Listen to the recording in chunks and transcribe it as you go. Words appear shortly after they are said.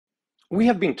We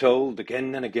have been told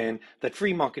again and again that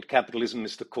free market capitalism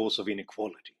is the cause of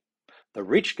inequality. The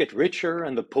rich get richer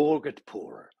and the poor get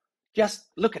poorer. Just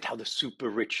look at how the super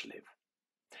rich live.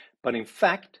 But in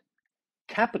fact,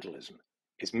 capitalism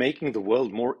is making the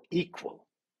world more equal.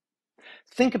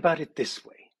 Think about it this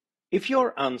way. If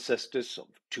your ancestors of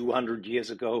 200 years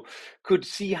ago could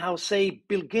see how, say,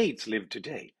 Bill Gates lived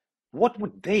today, what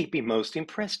would they be most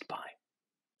impressed by?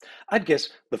 I'd guess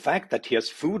the fact that he has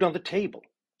food on the table,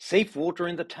 safe water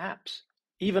in the taps,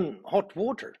 even hot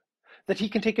water, that he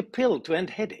can take a pill to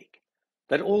end headache,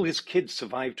 that all his kids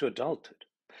survive to adulthood,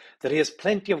 that he has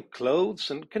plenty of clothes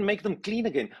and can make them clean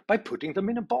again by putting them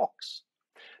in a box,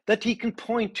 that he can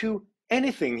point to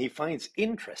anything he finds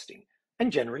interesting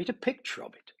and generate a picture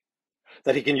of it,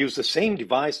 that he can use the same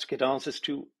device to get answers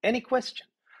to any question,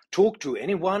 talk to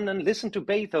anyone and listen to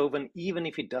Beethoven even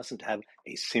if he doesn't have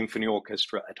a symphony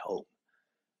orchestra at home.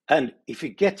 And if he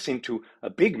gets into a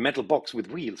big metal box with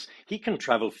wheels, he can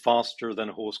travel faster than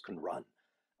a horse can run.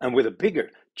 And with a bigger,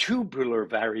 tubular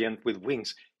variant with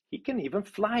wings, he can even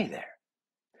fly there.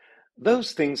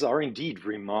 Those things are indeed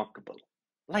remarkable,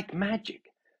 like magic.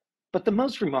 But the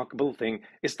most remarkable thing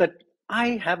is that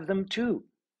I have them too,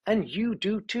 and you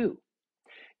do too.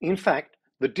 In fact,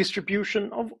 the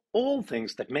distribution of all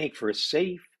things that make for a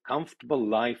safe, comfortable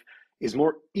life is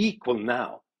more equal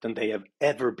now than they have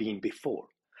ever been before.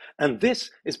 And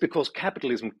this is because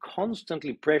capitalism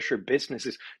constantly pressures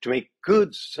businesses to make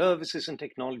goods, services, and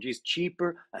technologies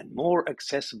cheaper and more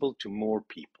accessible to more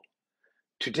people.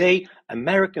 Today,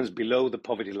 Americans below the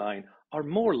poverty line are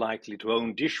more likely to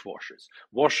own dishwashers,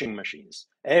 washing machines,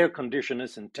 air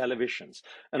conditioners, and televisions,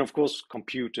 and of course,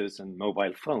 computers and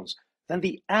mobile phones than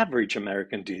the average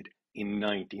American did in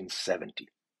 1970.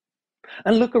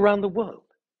 And look around the world.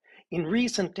 In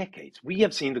recent decades, we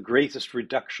have seen the greatest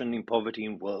reduction in poverty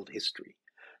in world history.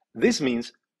 This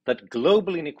means that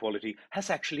global inequality has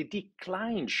actually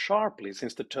declined sharply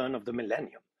since the turn of the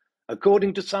millennium.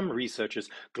 According to some researchers,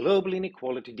 global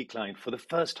inequality declined for the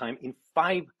first time in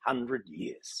 500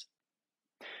 years.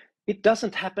 It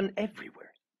doesn't happen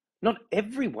everywhere. Not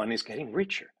everyone is getting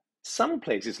richer. Some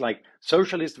places, like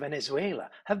socialist Venezuela,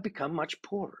 have become much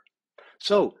poorer.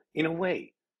 So, in a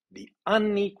way, the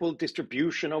unequal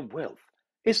distribution of wealth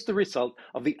is the result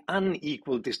of the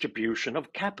unequal distribution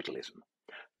of capitalism.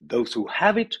 Those who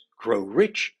have it grow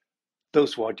rich,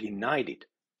 those who are denied it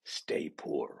stay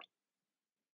poor.